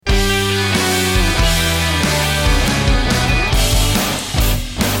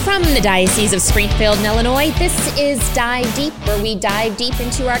From the Diocese of Springfield, Illinois, this is Dive Deep, where we dive deep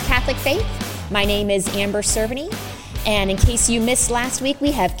into our Catholic faith. My name is Amber Cerveny, and in case you missed last week,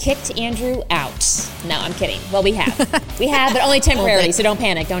 we have kicked Andrew out. No, I'm kidding. Well, we have. We have, but only temporarily, so don't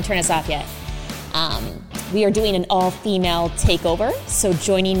panic. Don't turn us off yet. We are doing an all-female takeover, so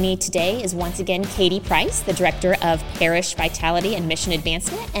joining me today is once again Katie Price, the Director of Parish Vitality and Mission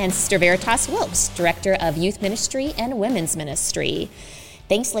Advancement, and Sister Veritas Wilkes, Director of Youth Ministry and Women's Ministry.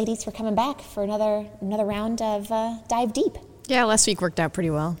 Thanks, ladies, for coming back for another round of Dive Deep. Yeah, last week worked out pretty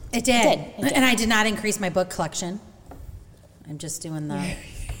well. It did. And I did not increase my book collection. I'm just doing the...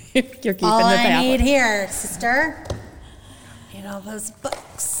 You're keeping all the I need here, sister. Need all those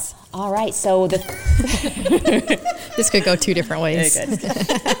books. All right, so This could go two different ways. Okay,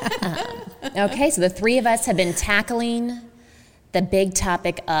 so the three of us have been tackling the big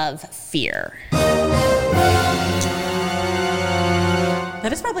topic of fear.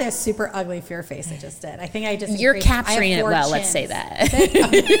 That is probably a super ugly fear face I just did. I think I just... You're capturing it well, let's say that.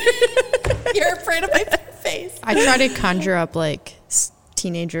 You're afraid of my face. I try to conjure up like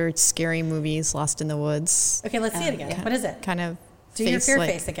teenager scary movies, Lost in the Woods. Okay, let's see it again. What is it? Kind of Do your fear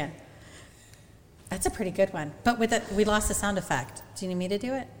face again. That's a pretty good one. But with it, we lost the sound effect. Do you need me to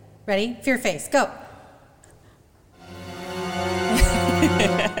do it? Ready? Fear face. Go.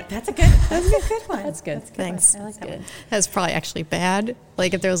 That's a good one. That's good. Thanks. I like that one. That's probably actually bad.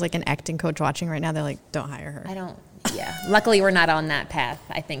 Like if there was like an acting coach watching right now, they're like, don't hire her. Luckily, we're not on that path,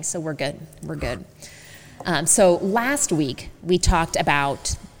 I think, so we're good. So last week, we talked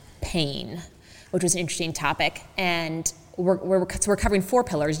about pain, which was an interesting topic, and we're covering 4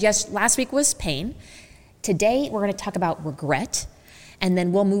 pillars. Yes, last week was pain. Today, we're going to talk about regret, and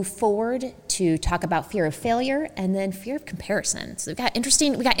then we'll move forward to talk about fear of failure and then fear of comparison. So we got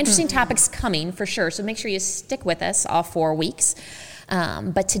interesting topics coming for sure, so make sure you stick with us all 4 weeks.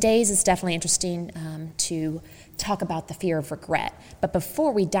 But today's is definitely interesting to talk about the fear of regret. But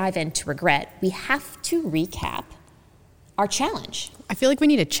before we dive into regret, we have to recap our challenge. I feel like we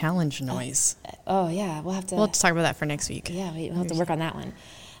need a challenge noise. We'll have to talk about that for next week. Yeah, we'll have to work on that one.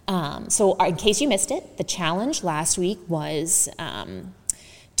 So in case you missed it, the challenge last week was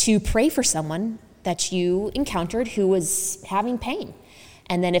to pray for someone that you encountered who was having pain.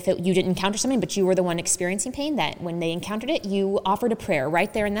 And then if you didn't encounter something, but you were the one experiencing pain, that when they encountered it, you offered a prayer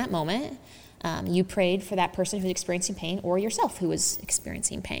right there in that moment. You prayed for that person who's experiencing pain or yourself who was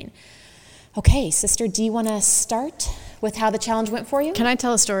experiencing pain. Okay, sister, do you want to start with how the challenge went for you? Can I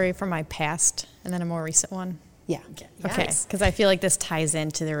tell a story from my past and then a more recent one? Yeah. Okay, because I feel like this ties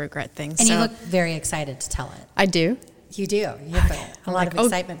into the regret thing. And you look very excited to tell it. I do. You do. You have a lot of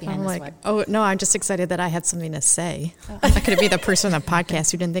excitement behind this one. Oh, no, I'm just excited that I had something to say. I could be the person on the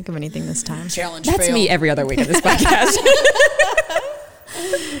podcast who didn't think of anything this time. Challenge That's failed. Me every other week of this podcast.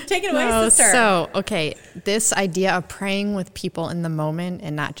 Take it away, sister. So, okay, this idea of praying with people in the moment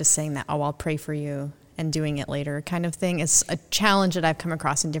and not just saying that, I'll pray for you and doing it later kind of thing is a challenge that I've come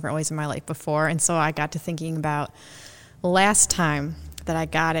across in different ways in my life before. And so I got to thinking about last time that I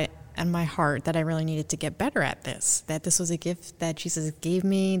got it in my heart that I really needed to get better at this, that this was a gift that Jesus gave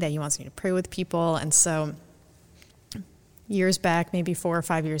me, that he wants me to pray with people. And so years back, maybe 4 or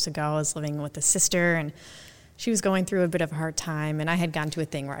 5 years ago, I was living with a sister, and she was going through a bit of a hard time, and I had gotten to a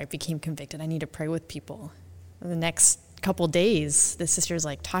thing where I became convicted. I need to pray with people. And the next couple days, the sister's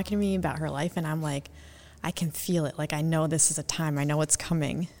like talking to me about her life, and I'm like, I can feel it. Like, I know this is a time. I know what's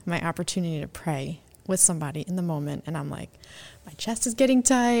coming. My opportunity to pray with somebody in the moment. And I'm like, my chest is getting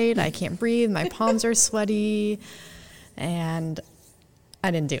tight. I can't breathe. My palms are sweaty. And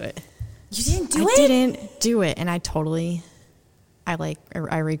I didn't do it. You didn't do it? I didn't do it. And I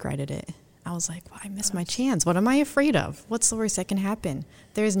regretted it. I was like, well, I missed my chance. What am I afraid of? What's the worst that can happen?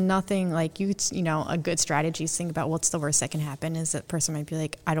 There's nothing like a good strategy to think about what's the worst that can happen is that person might be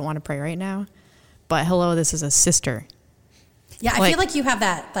like, I don't want to pray right now. But hello, this is a sister. Yeah, I feel like you have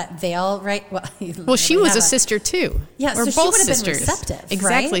that veil, right? Well, she was a sister too. Yeah, We're so both she would have sisters. been receptive,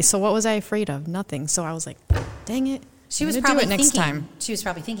 Exactly. right? So what was I afraid of? Nothing. So I was like, dang it. She was probably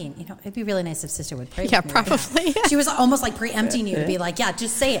thinking, it'd be really nice if sister would pray. Yeah, with me probably. Right now. She was almost like preempting you to be like, yeah,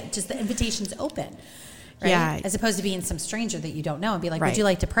 just say it. Just the invitation's open. Right? Yeah. As opposed to being some stranger that you don't know and be like, would you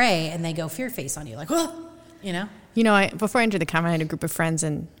like to pray? And they go fear face on you. Like, oh, Before I entered the convent, I had a group of friends,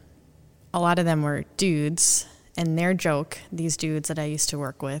 and a lot of them were dudes. And their joke, these dudes that I used to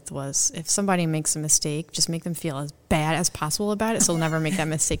work with, was if somebody makes a mistake, just make them feel as bad as possible about it so they'll never make that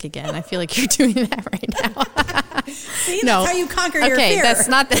mistake again. I feel like you're doing that right now. See, that's how you conquer your fear. Okay, that's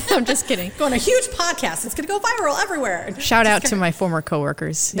not that. I'm just kidding. Go on a huge podcast. It's going to go viral everywhere. Shout out to my former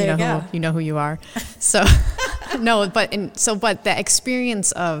coworkers. You know who you are. So No, but the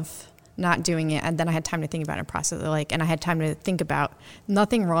experience of not doing it, and then I had time to think about it and process it, and I had time to think about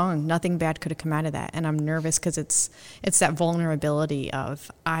nothing wrong, nothing bad could have come out of that, and I'm nervous because it's that vulnerability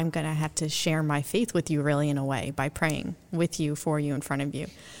of I'm gonna have to share my faith with you, really, in a way, by praying with you, for you, in front of you.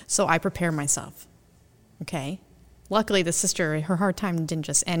 So I prepare myself. Okay. Luckily, the sister, her hard time didn't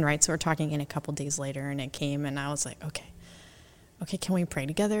just end, right? So we're talking in a couple days later, and it came, and I was like, okay, can we pray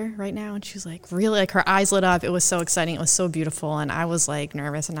together right now? And she was like, really? Like, her eyes lit up. It was so exciting. It was so beautiful. And I was like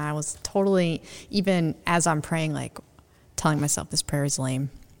nervous, and I was totally, even as I'm praying, like telling myself this prayer is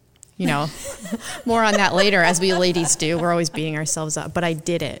lame. You know, more on that later, as we ladies do. We're always beating ourselves up. But I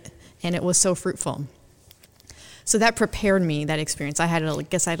did it, and it was so fruitful. So that prepared me, that experience. I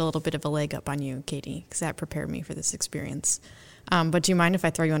guess I had a little bit of a leg up on you, Katie, because that prepared me for this experience. But do you mind if I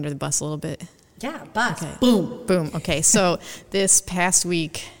throw you under the bus a little bit? Yeah, bus. Okay. Boom. Boom. Okay, so this past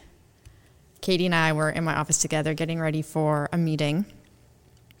week, Katie and I were in my office together getting ready for a meeting.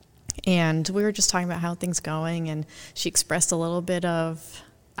 And we were just talking about how things going, and she expressed a little bit of,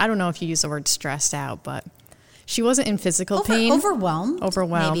 I don't know if you use the word stressed out, but she wasn't in physical pain. Overwhelmed.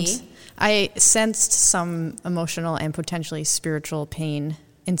 Maybe. I sensed some emotional and potentially spiritual pain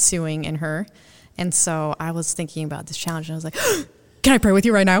ensuing in her. And so I was thinking about this challenge, and I was like, can I pray with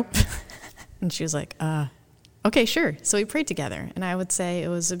you right now? And she was like, okay, sure. So we prayed together. And I would say it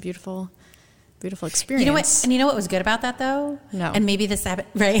was a beautiful, beautiful experience. You know what? And you know what was good about that, though? No. And maybe this happened,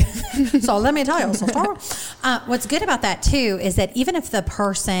 right? So let me tell you. What's good about that, too, is that even if the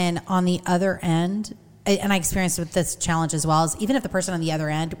person on the other end, and I experienced with this challenge as well, is even if the person on the other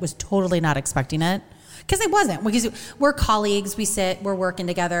end was totally not expecting it, because it wasn't, because we're colleagues, we're working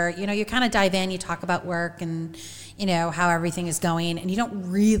together, you kind of dive in, you talk about work and, how everything is going, and you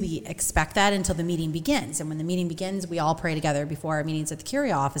don't really expect that until the meeting begins. And when the meeting begins, we all pray together before our meetings at the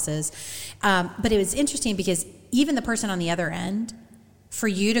Curia offices. But it was interesting because even the person on the other end, for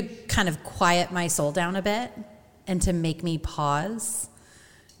you to kind of quiet my soul down a bit and to make me pause,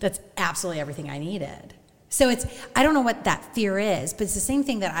 that's absolutely everything I needed. So I don't know what that fear is, but it's the same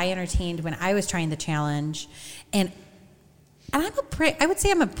thing that I entertained when I was trying the challenge. And I would say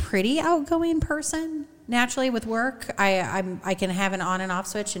I'm a pretty outgoing person naturally with work. I can have an on and off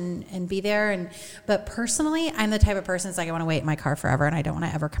switch and be there. But personally, I'm the type of person that's like, I want to wait in my car forever and I don't want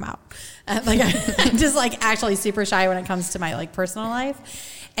to ever come out. I'm just actually super shy when it comes to my personal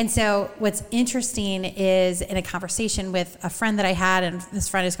life. And so what's interesting is in a conversation with a friend that I had, and this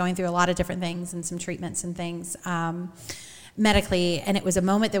friend is going through a lot of different things and some treatments and things medically. And it was a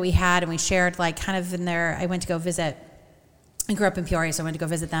moment that we had, and we shared kind of in there. I went to go visit. I grew up in Peoria, so I went to go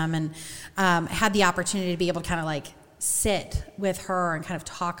visit them, and had the opportunity to be able to kind of sit with her and kind of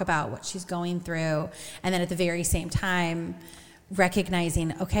talk about what she's going through. And then at the very same time,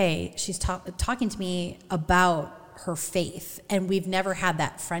 recognizing, okay, she's talking to me about her faith, and we've never had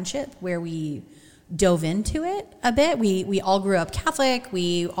that friendship where we dove into it a bit. We all grew up Catholic.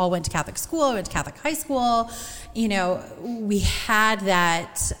 We all went to Catholic school, went to Catholic high school. We had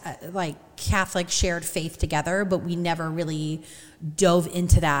that Catholic shared faith together, but we never really dove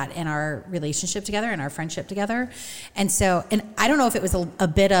into that in our relationship together and our friendship together. And I don't know if it was a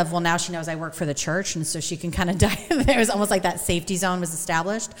bit of, well, now she knows I work for the church, and so she can kind of dive. There was almost like that safety zone was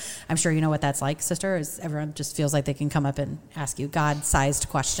established. I'm sure you know what that's like, sister, is everyone just feels like they can come up and ask you God-sized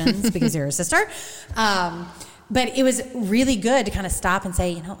questions because you're a sister. But it was really good to kind of stop and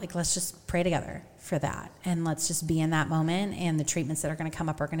say, let's just pray together for that. And let's just be in that moment, and the treatments that are going to come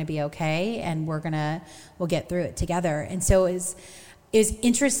up are going to be okay. And we'll get through it together. And so it was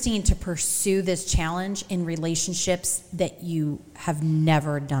interesting to pursue this challenge in relationships that you have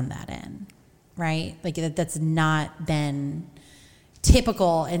never done that in, right? That's not been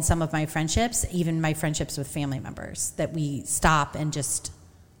typical in some of my friendships, even my friendships with family members, that we stop and just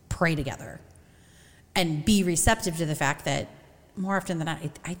pray together and be receptive to the fact that more often than not,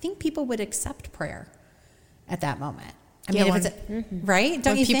 I think people would accept prayer at that moment. I mean, right?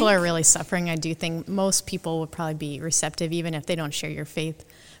 Don't you think? When people are really suffering, I do think most people would probably be receptive, even if they don't share your faith.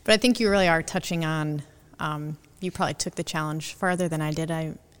 But I think you really are touching on, you probably took the challenge farther than I did.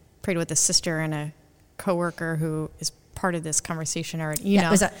 I prayed with a sister and a coworker who is part of this conversation already.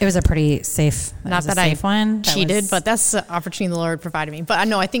 It was a pretty safe, not that I cheated, but that's the opportunity the Lord provided me. But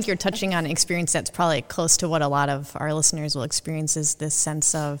no, I think you're touching on an experience that's probably close to what a lot of our listeners will experience, is this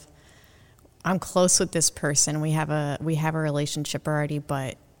sense of, I'm close with this person. We have a relationship already,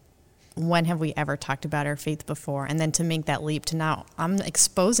 but when have we ever talked about our faith before? And then to make that leap to now, I'm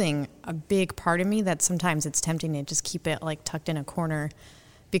exposing a big part of me that sometimes it's tempting to just keep it tucked in a corner,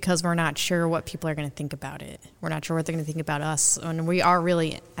 because we're not sure what people are going to think about it. We're not sure what they're going to think about us. And we are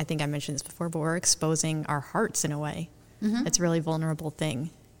really, I think I mentioned this before, but we're exposing our hearts in a way. It's a really vulnerable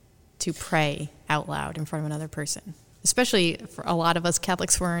thing to pray out loud in front of another person. Especially for a lot of us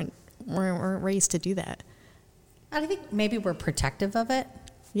Catholics weren't raised to do that. I think maybe we're protective of it.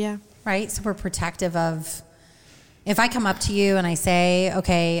 Yeah. Right? So we're protective of, if I come up to you and I say,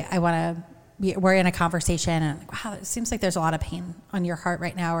 okay, we're in a conversation and wow, it seems like there's a lot of pain on your heart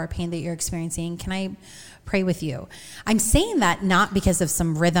right now or pain that you're experiencing. Can I pray with you? I'm saying that not because of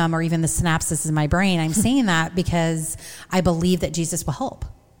some rhythm or even the synapses in my brain. I'm saying that because I believe that Jesus will help.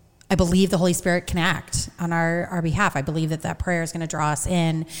 I believe the Holy Spirit can act on our behalf. I believe that prayer is going to draw us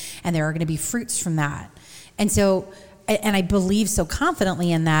in and there are going to be fruits from that. And so, and I believe so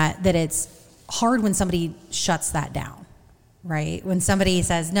confidently in that it's hard when somebody shuts that down. Right? When somebody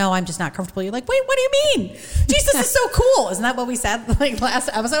says, no, I'm just not comfortable, you're like, wait, what do you mean? Jesus is so cool. Isn't that what we said like last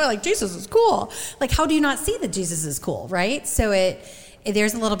episode? We're like, Jesus is cool. Like, how do you not see that Jesus is cool? Right? So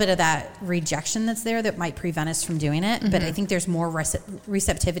there's a little bit of that rejection that's there that might prevent us from doing it. But I think there's more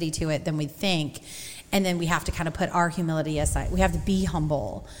receptivity to it than we think. And then we have to kind of put our humility aside. We have to be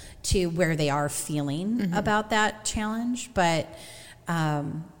humble to where they are feeling about that challenge. But,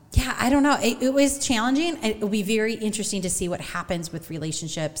 yeah, I don't know. It was challenging. It will be very interesting to see what happens with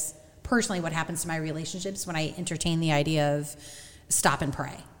relationships. Personally, what happens to my relationships when I entertain the idea of stop and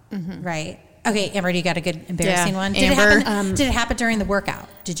pray, right? Okay, Amber, you got a good embarrassing one? Did it happen during the workout?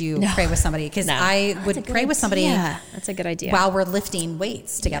 Did you pray with somebody? Because I would pray with somebody. Yeah, that's a good idea. While we're lifting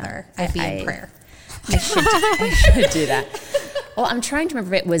weights together. Yeah, I'd be in prayer. I should do that. Well, I'm trying to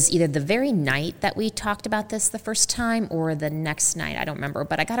remember if it was either the very night that we talked about this the first time or the next night. I don't remember.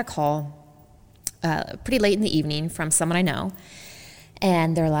 But I got a call pretty late in the evening from someone I know.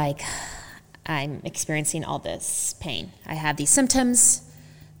 And they're like, I'm experiencing all this pain. I have these symptoms.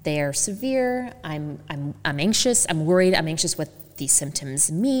 They are severe. I'm anxious. I'm worried. I'm anxious what these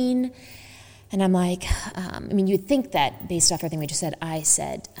symptoms mean. And I'm like, you'd think that based off everything we just said, I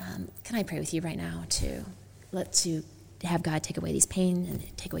said, can I pray with you right now to have God take away these pain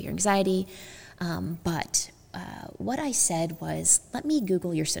and take away your anxiety? But what I said was, let me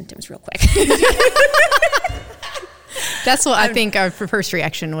Google your symptoms real quick. That's what I think our first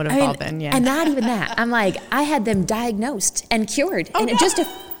reaction would have all been, yeah. And not even that. I'm like, I had them diagnosed and cured in just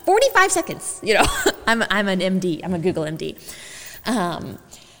 45 seconds. You know, I'm an MD. I'm a Google MD.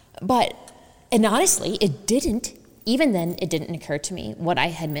 And honestly, it didn't occur to me what I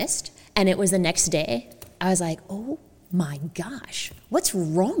had missed. And it was the next day, I was like, oh my gosh, what's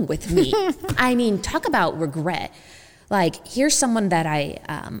wrong with me? Talk about regret. Like, here's someone that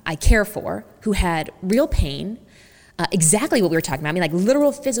I care for who had real pain, exactly what we were talking about. Like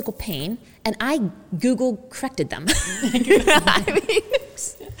literal physical pain, and I Google corrected them.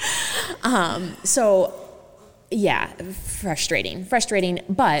 So yeah, frustrating.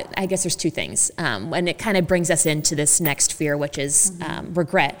 But I guess there's two things, and it kind of brings us into this next fear, which is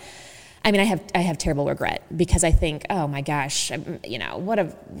regret. I have terrible regret because I think, oh my gosh, what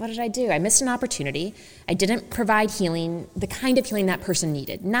did I do? I missed an opportunity. I didn't provide healing, the kind of healing that person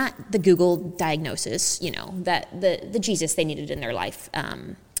needed, not the Google diagnosis, that the Jesus they needed in their life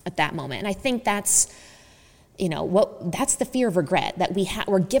at that moment. And I think that's, that's the fear of regret, that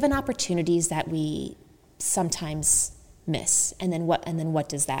we're given opportunities that we sometimes miss. And then what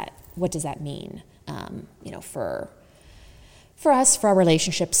does that mean, for us, for our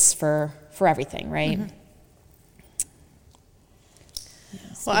relationships, for everything, right?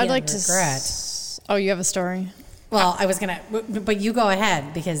 Well, I'd like to regret. Oh, you have a story? Well, I was but you go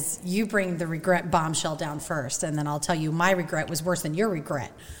ahead because you bring the regret bombshell down first, and then I'll tell you my regret was worse than your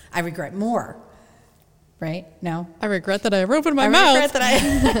regret. I regret more. Right? No? I regret that I opened my mouth. I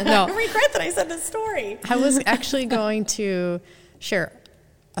regret that I said this story. I was actually going to share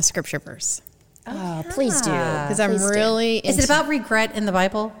a scripture verse. Oh, please do. Because I'm really... Is it about regret in the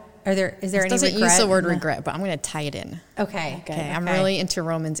Bible? Is there any regret? It doesn't use the word regret, but I'm going to tie it in. Okay. I'm really into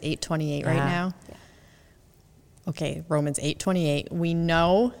Romans 8:28 right now. Yeah. Okay, Romans 8:28. We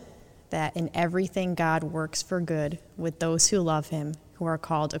know that in everything God works for good with those who love him, who are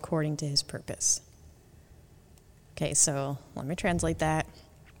called according to his purpose. Okay, so let me translate that.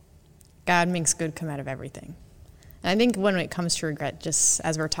 God makes good come out of everything. And I think when it comes to regret, just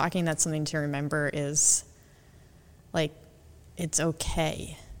as we're talking, that's something to remember is, like, it's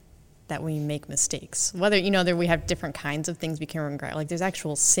okay that we make mistakes. Whether, we have different kinds of things we can regret. Like, there's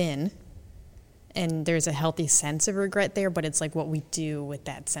actual sin, and there's a healthy sense of regret there, but it's like what we do with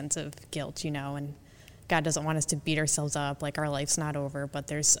that sense of guilt, and God doesn't want us to beat ourselves up, like our life's not over, but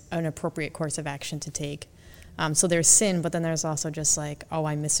there's an appropriate course of action to take. So there's sin, but then there's also just like, oh,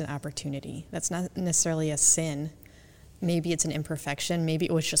 I missed an opportunity. That's not necessarily a sin. Maybe it's an imperfection. Maybe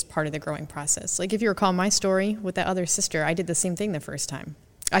it was just part of the growing process. Like if you recall my story with that other sister, I did the same thing the first time.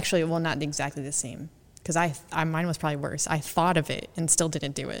 Actually, well, not exactly the same, because mine was probably worse. I thought of it and still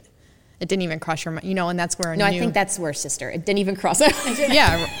didn't do it. It didn't even cross your mind, and that's where I think that's worse, sister. It didn't even cross it.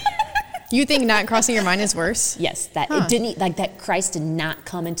 Yeah. You think not crossing your mind is worse? Yes, it didn't, like that Christ did not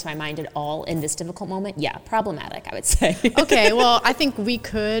come into my mind at all in this difficult moment. Yeah, problematic, I would say. Okay, well, I think we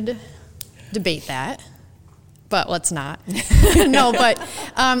could debate that, but let's not. No, but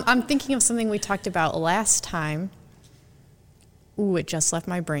I'm thinking of something we talked about last time. Ooh, it just left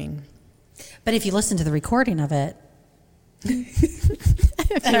my brain. But if you listen to the recording of it,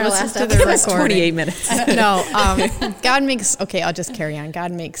 if you listen to the recording, 28 minutes. No, God makes. Okay, I'll just carry on.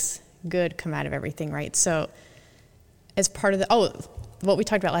 God makes good come out of everything, right? So, as part of what we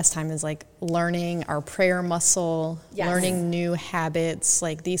talked about last time is like learning our prayer muscle, yes. Learning new habits.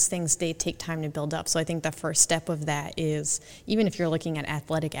 Like these things, they take time to build up. So I think the first step of that is, even if you're looking at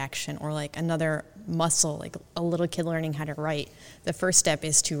athletic action or like another muscle, like a little kid learning how to write, the first step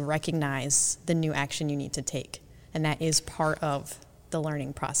is to recognize the new action you need to take. And that is part of the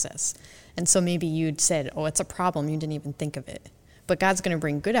learning process. And so maybe you'd said, oh, it's a problem. You didn't even think of it. But God's going to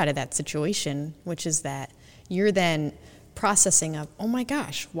bring good out of that situation, which is that you're then processing of, oh my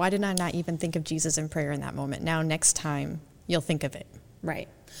gosh, why did I not even think of Jesus in prayer in that moment? Now, next time, you'll think of it. Right.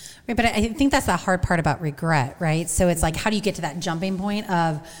 Right, but I think that's the hard part about regret, right? So it's like, how do you get to that jumping point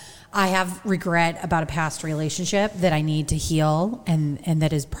of, I have regret about a past relationship that I need to heal and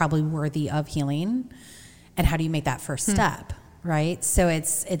that is probably worthy of healing. And how do you make that first step, right? So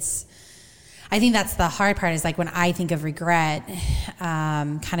it's. I think that's the hard part is like when I think of regret,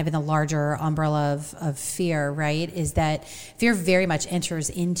 kind of in the larger umbrella of fear, right, is that fear very much enters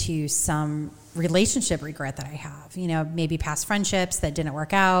into some relationship regret that I have. Maybe past friendships that didn't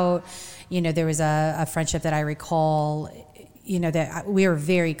work out. There was a friendship that I recall, that we were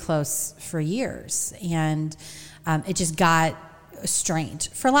very close for years. And it just got strained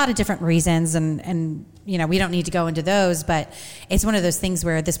for a lot of different reasons. And we don't need to go into those, but it's one of those things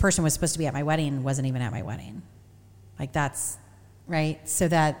where this person was supposed to be at my wedding and wasn't even at my wedding. Like that's right. So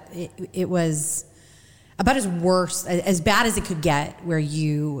that it was about as bad as it could get, where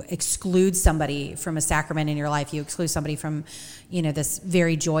you exclude somebody from a sacrament in your life. You exclude somebody from, this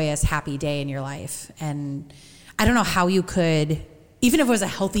very joyous, happy day in your life. And I don't know how you could, even if it was a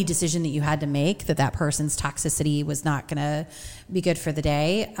healthy decision that you had to make, that person's toxicity was not going to be good for the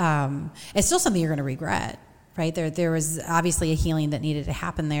day, it's still something you're going to regret, right? There was obviously a healing that needed to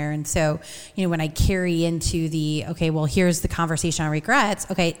happen there. And so, when I carry into here's the conversation on regrets,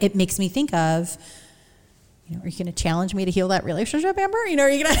 it makes me think of, are you going to challenge me to heal that relationship, Amber? Are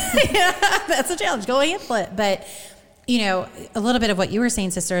you going to, that's a challenge, go handle it. But, a little bit of what you were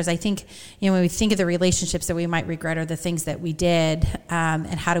saying, sister, is I think, when we think of the relationships that we might regret or the things that we did, and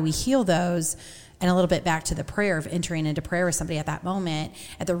how do we heal those, and a little bit back to the prayer of entering into prayer with somebody at that moment,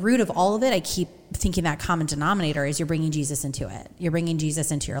 at the root of all of it, I keep thinking that common denominator is you're bringing Jesus into it. You're bringing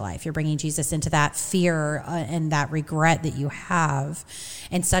Jesus into your life. You're bringing Jesus into that fear and that regret that you have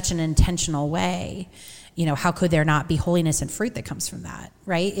in such an intentional way. How could there not be holiness and fruit that comes from that,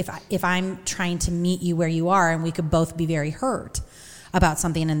 right? If I'm trying to meet you where you are and we could both be very hurt about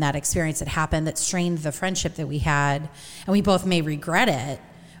something in that experience that happened that strained the friendship that we had, and we both may regret it,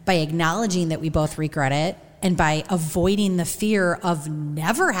 by acknowledging that we both regret it and by avoiding the fear of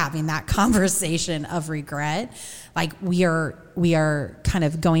never having that conversation of regret, like we are kind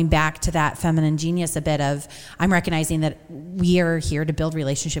of going back to that feminine genius a bit of, I'm recognizing that we are here to build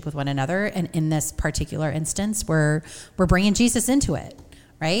relationship with one another. And in this particular instance, we're bringing Jesus into it,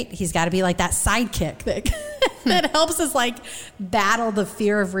 right? He's got to be like that sidekick that helps us like battle the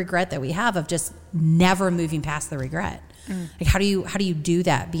fear of regret that we have of just never moving past the regret. Like how do you do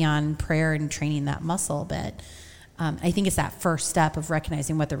that beyond prayer and training that muscle? But I think it's that first step of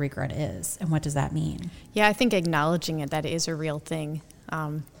recognizing what the regret is and what does that mean. Yeah, I think acknowledging it, that is a real thing.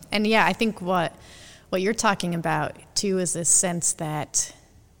 And yeah, I think what you're talking about too is this sense that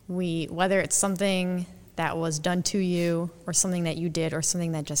whether it's something that was done to you or something that you did or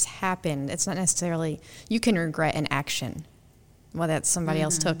something that just happened, it's not necessarily, you can regret an action. Whether it's somebody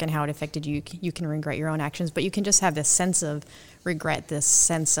else took and how it affected you, you can regret your own actions, but you can just have this sense of regret, this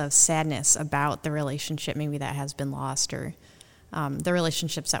sense of sadness about the relationship maybe that has been lost or the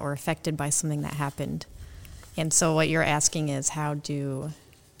relationships that were affected by something that happened. And so what you're asking is how do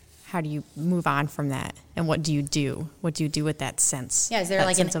you move on from that? And what do you do? What do you do with that sense? Yeah, is there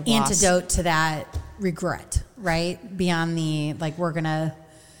like an antidote to that regret, right? Beyond the, like, we're going to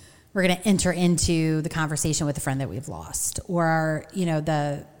we're going to enter into the conversation with a friend that we've lost, or, you know,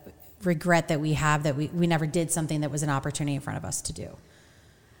 the regret that we have that we never did something that was an opportunity in front of us to do.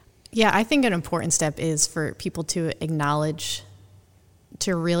 Yeah, I think an important step is for people to acknowledge,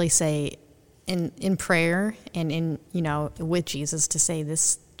 to really say in prayer and in, you know, with Jesus, to say,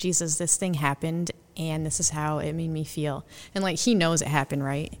 this, Jesus, this thing happened and this is how it made me feel. And like, he knows it happened,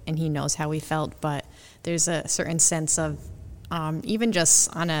 right? And he knows how we felt, but there's a certain sense of, even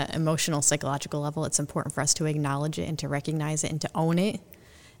just on an emotional, psychological level, it's important for us to acknowledge it and to recognize it and to own it.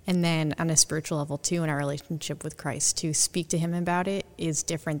 And then on a spiritual level too, in our relationship with Christ, to speak to him about it is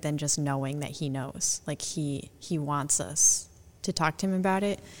different than just knowing that he knows. Like he wants us to talk to him about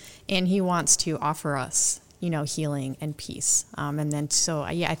it, and he wants to offer us, you know, healing and peace. And then so,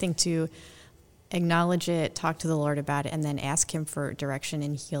 yeah, I think to acknowledge it, talk to the Lord about it, and then ask him for direction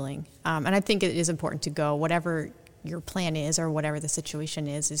and healing. And I think it is important to go, whatever your plan is or whatever the situation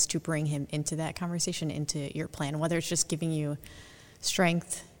is to bring him into that conversation, into your plan, whether it's just giving you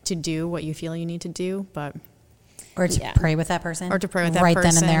strength to do what you feel you need to do, but or to pray with that person, or to pray with that right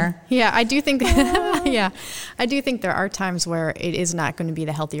person then and there. Yeah, I do think I do think there are times where it is not going to be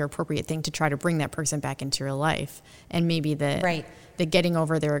the healthy or appropriate thing to try to bring that person back into your life, and maybe the getting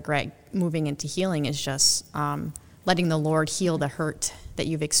over their regret, moving into healing, is just letting the Lord heal the hurt that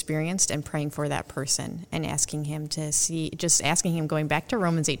you've experienced and praying for that person and asking him to see, just asking him, going back to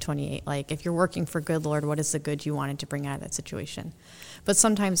Romans 8:28, like, if you're working for good, Lord, what is the good you wanted to bring out of that situation? But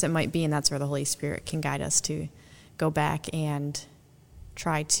sometimes it might be, and that's where the Holy Spirit can guide us, to go back and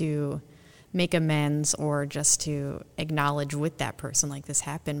try to make amends, or just to acknowledge with that person, like, this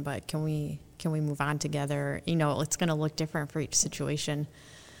happened, but can we move on together? You know, it's going to look different for each situation.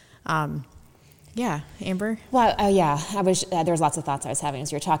 Yeah, Amber? Well, I was. There was lots of thoughts I was having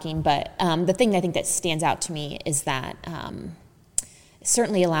as you were talking, but the thing I think that stands out to me is that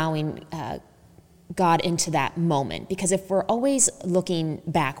certainly allowing God into that moment, because if we're always looking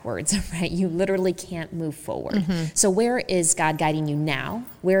backwards, right, you literally can't move forward. Mm-hmm. So where is God guiding you now?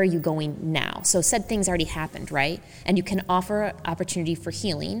 Where are you going now? So said things already happened, right? And you can offer opportunity for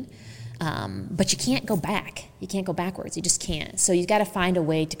healing, but you can't go back. You can't go backwards. You just can't. So you've got to find a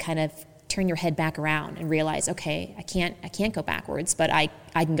way to kind of turn your head back around and realize, okay, I can't go backwards, but I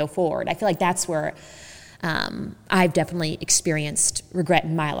can go forward. I feel like that's where I've definitely experienced regret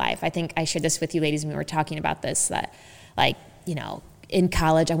in my life. I think I shared this with you ladies when we were talking about this, that, like, you know, in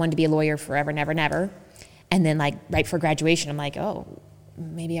college I wanted to be a lawyer forever, never, never. And then, like, right before graduation, I'm like, oh,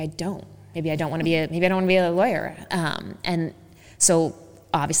 maybe I don't want to be a lawyer. And so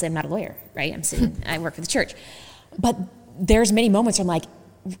obviously I'm not a lawyer, right? I work for the church. But there's many moments where I'm like,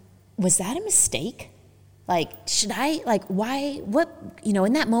 was that a mistake? Like, should I, like, why, what, you know,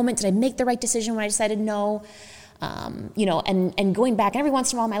 in that moment, did I make the right decision when I decided no? You know, and going back, every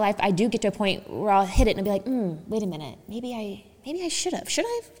once in a while in my life, I do get to a point where I'll hit it and I'll be like, wait a minute, maybe I should have.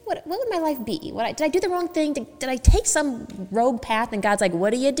 What would my life be? Did I do the wrong thing? Did I take some rogue path? And God's like,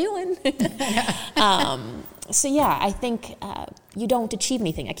 what are you doing? So yeah, I think you don't achieve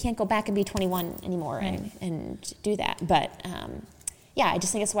anything. I can't go back and be 21 anymore, right, and do that. But yeah, I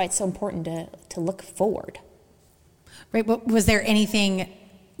just think that's why it's so important to look forward. Right. But was there anything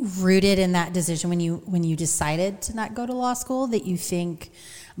rooted in that decision when you decided to not go to law school that you think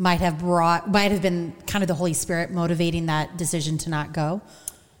might have been kind of the Holy Spirit motivating that decision to not go?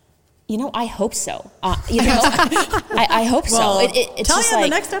 You know, I hope so. You know, I hope well, so. It's tell just you in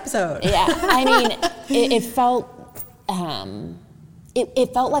like, the next episode. Yeah, I mean, it felt.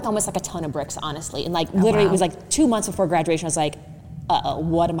 It felt like almost like a ton of bricks, honestly. And like literally, It was like 2 months before graduation. I was like,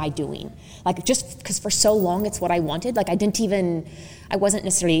 what am I doing? Like, just because for so long it's what I wanted. Like, I wasn't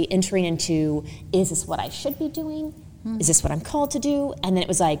necessarily entering into, is this what I should be doing? Is this what I'm called to do? And then it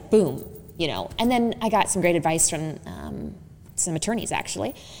was like, boom, you know. And then I got some great advice from some attorneys,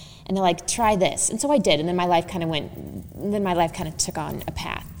 actually. And they're like, try this. And so I did. And then my life kind of took on a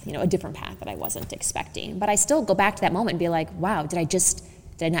path, you know, a different path that I wasn't expecting. But I still go back to that moment and be like, wow, did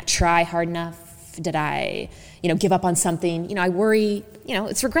I not try hard enough? Did I, you know, give up on something? You know, I worry, you know,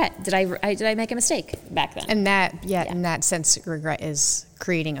 it's regret. Did I make a mistake back then? And that, in that sense, regret is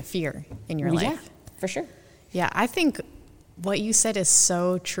creating a fear in your life. Yeah, for sure. Yeah, I think what you said is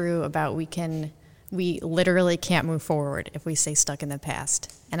so true about we literally can't move forward if we stay stuck in the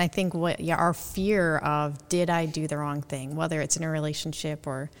past. And I think our fear of, did I do the wrong thing, whether it's in a relationship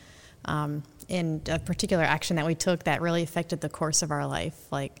or in a particular action that we took that really affected the course of our life.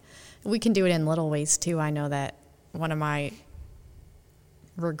 Like, we can do it in little ways too. I know that one of my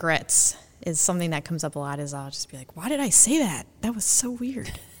regrets is something that comes up a lot is I'll just be like, why did I say that? That was so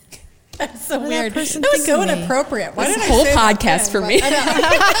weird. That's so What did weird. that person That was think so of me? inappropriate. Why This did I whole say that podcast then? for But me. I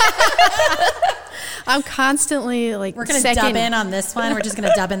know. I'm constantly like We're going to dub in on this one. We're just going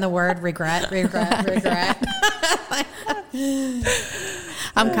to dub in the word regret.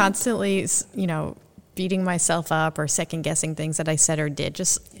 I'm constantly, beating myself up or second guessing things that I said or did.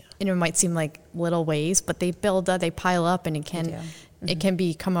 And it might seem like little ways, but they build up, they pile up, and it can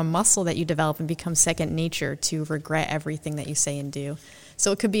become a muscle that you develop and become second nature to regret everything that you say and do.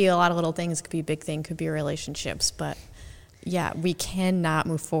 So it could be a lot of little things. It could be a big thing. It could be relationships, but yeah, we cannot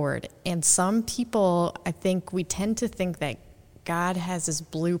move forward. And some people, I think we tend to think that God has this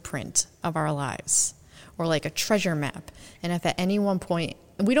blueprint of our lives or like a treasure map. And if at any one point,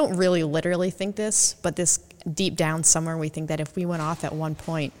 we don't really literally think this, but this deep down somewhere, we think that if we went off at one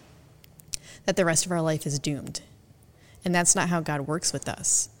point, that the rest of our life is doomed. And that's not how God works with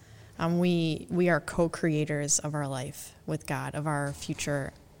us. We are co-creators of our life with God, of our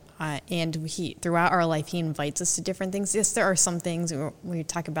future. And throughout our life, he invites us to different things. Yes, there are some things, when we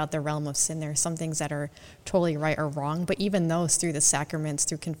talk about the realm of sin, there are some things that are totally right or wrong. But even those, through the sacraments,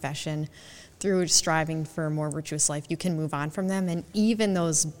 through confession, through striving for a more virtuous life, you can move on from them. And even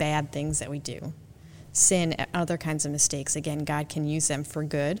those bad things that we do, sin, other kinds of mistakes, again, God can use them for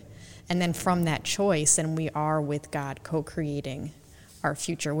good. And then from that choice, then we are with God co-creating our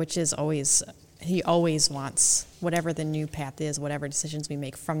future, which is always, he always wants, whatever the new path is, whatever decisions we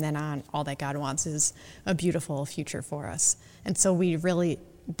make from then on, all that God wants is a beautiful future for us. And so we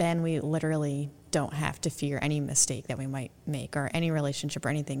literally don't have to fear any mistake that we might make or any relationship or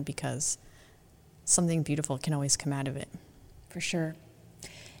anything, because something beautiful can always come out of it. For sure.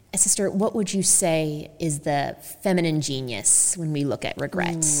 Sister, what would you say is the feminine genius when we look at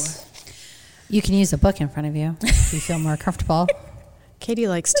regrets? You can use a book in front of you if you feel more comfortable. Katie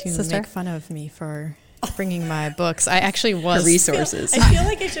likes to make fun of me for bringing my books. I actually was... resources. I feel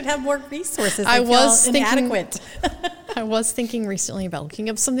like I should have more resources. I was feel inadequate. I was thinking recently about looking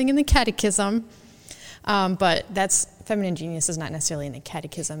up something in the catechism, but feminine genius is not necessarily in the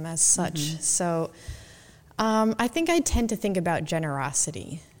catechism as such. Mm-hmm. So I think I tend to think about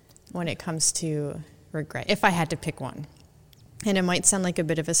generosity when it comes to regret, if I had to pick one. And it might sound like a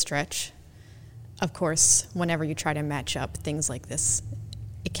bit of a stretch. Of course, whenever you try to match up things like this,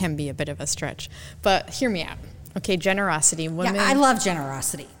 it can be a bit of a stretch. But hear me out. Okay, generosity. Women, I love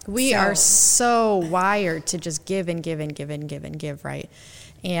generosity. We are so wired to just give and give and give and give and give, right?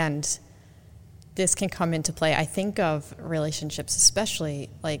 And this can come into play. I think of relationships especially,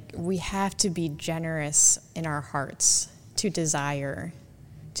 like we have to be generous in our hearts to desire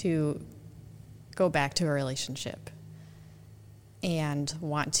to go back to a relationship and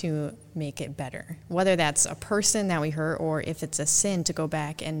want to make it better. Whether that's a person that we hurt or if it's a sin, to go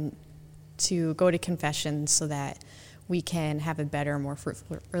back and to go to confession so that we can have a better, more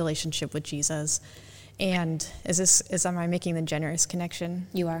fruitful relationship with Jesus. And am I making the generous connection?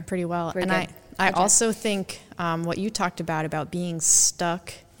 You are. Pretty well. Very and good. I also think what you talked about being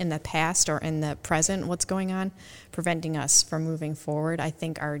stuck in the past or in the present, what's going on, preventing us from moving forward. I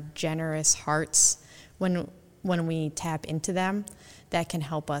think our generous hearts, when we tap into them, that can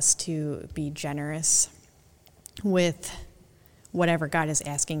help us to be generous with whatever God is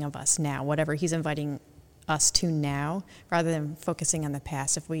asking of us now, whatever he's inviting us to now, rather than focusing on the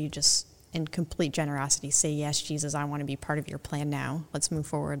past. If we just, in complete generosity, say, yes, Jesus, I want to be part of your plan now. Let's move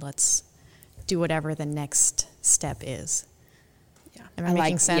forward. Let's do whatever the next step is. Yeah. Am I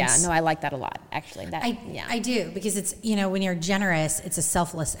making sense? Yeah, no, I like that a lot, actually. I do, because it's, when you're generous, it's a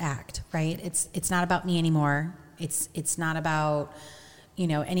selfless act, right? It's not about me anymore. It's not about,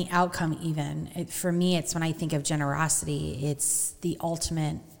 any outcome even. For me, it's when I think of generosity, it's an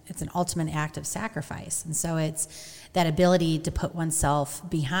ultimate act of sacrifice. And so it's that ability to put oneself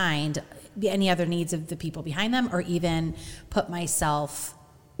behind any other needs of the people behind them, or even put myself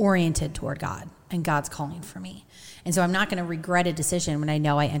oriented toward God and God's calling for me. And so I'm not going to regret a decision when I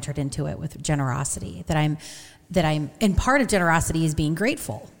know I entered into it with generosity, and part of generosity is being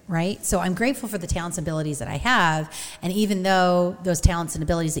grateful, right? So I'm grateful for the talents and abilities that I have. And even though those talents and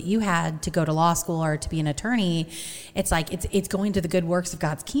abilities that you had to go to law school or to be an attorney, it's like, it's going to the good works of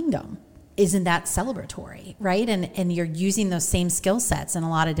God's kingdom. Isn't that celebratory, right? And you're using those same skill sets in a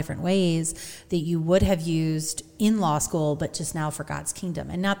lot of different ways that you would have used in law school, but just now for God's kingdom.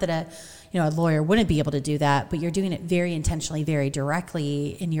 And not that a lawyer wouldn't be able to do that, but you're doing it very intentionally, very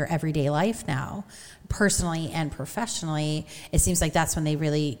directly in your everyday life now, personally and professionally. It seems like that's when they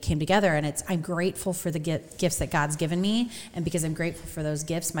really came together. And I'm grateful for the gifts that God's given me. And because I'm grateful for those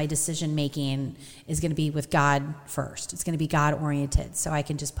gifts, my decision making is going to be with God first. It's going to be God oriented. So I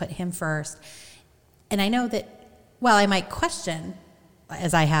can just put him first. And I know that while I might question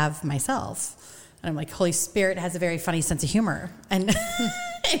as I have myself. And I'm like, Holy Spirit has a very funny sense of humor. And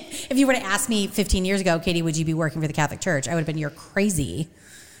if you were to ask me 15 years ago, Katie, would you be working for the Catholic Church? I would have been, you're crazy.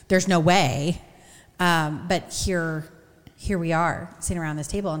 There's no way. But here we are sitting around this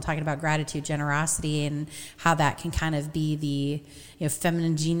table and talking about gratitude, generosity, and how that can kind of be the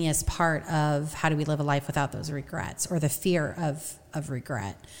feminine genius part of how do we live a life without those regrets or the fear of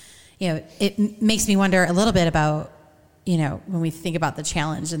regret. It makes me wonder a little bit about, when we think about the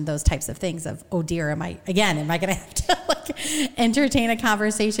challenge and those types of things of, oh dear, am I going to have to entertain a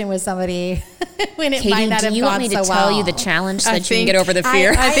conversation with somebody when it Katie, might not have gone so well? do you want me to tell you the challenge so that you can get over the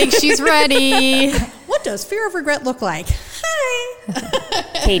fear? I think she's ready. What does fear of regret look like?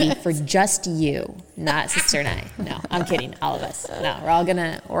 Hi. Katie, for just you, not Sister and I. No, I'm kidding. All of us. No, we're all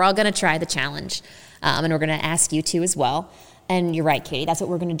gonna try the challenge, and we're gonna ask you to as well. And you're right, Katie. That's what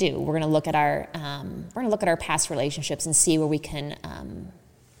we're going to do. We're going to look at our past relationships and see where we can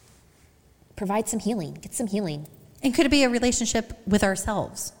provide some healing, get some healing. And could it be a relationship with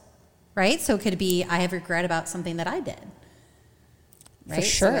ourselves, right? So could it be I have regret about something that I did, right? For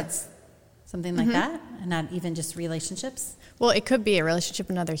sure. So it's something like that, and not even just relationships. Well, it could be a relationship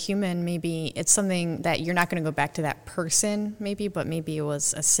with another human. Maybe it's something that you're not going to go back to that person, maybe, but maybe it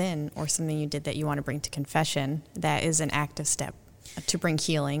was a sin or something you did that you want to bring to confession. That is an active step to bring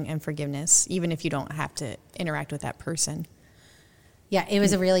healing and forgiveness, even if you don't have to interact with that person. Yeah, it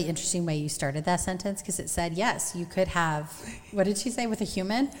was a really interesting way you started that sentence because it said, yes, you could have, what did she say, with a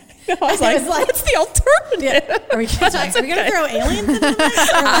human? I was like, what's the alternative? Yeah. Are we going to throw aliens into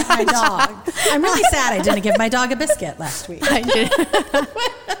this? Or like my dog? I'm really sad I didn't give my dog a biscuit last week. I did.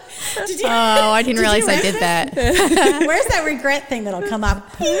 I didn't realize I did that. Where's that regret thing that'll come up?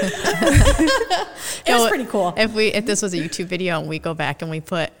 It was pretty cool. If this was a YouTube video and we go back and we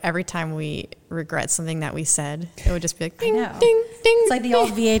put every time we regret something that we said, it would just be like ding, ding, ding. It's like the old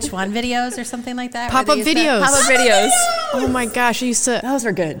VH1 videos or something like that. Pop-up videos. Pop-up videos. Oh my gosh, those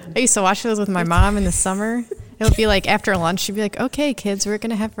were good. I used to watch those with my mom in the summer. It would be like after lunch, she'd be like, okay, kids, we're going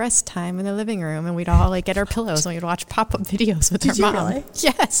to have rest time in the living room. And we'd all like get our pillows and we'd watch pop-up videos with our mom. Really?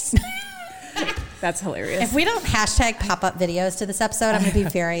 Yes. That's hilarious. If we don't hashtag pop-up videos to this episode, I'm going to be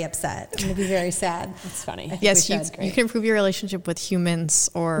very upset. I'm going to be very sad. That's funny. Yes, you can improve your relationship with humans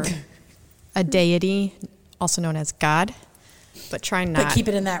or a deity, also known as God, but try not. But keep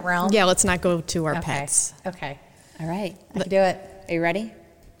it in that realm? Yeah, let's not go to our pets. Okay. All right. I can do it. Are you ready?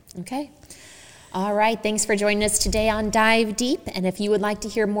 Okay. All right. Thanks for joining us today on Dive Deep. And if you would like to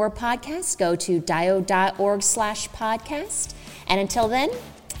hear more podcasts, go to dio.org/podcast. And until then,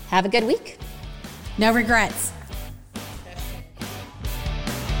 have a good week. No regrets.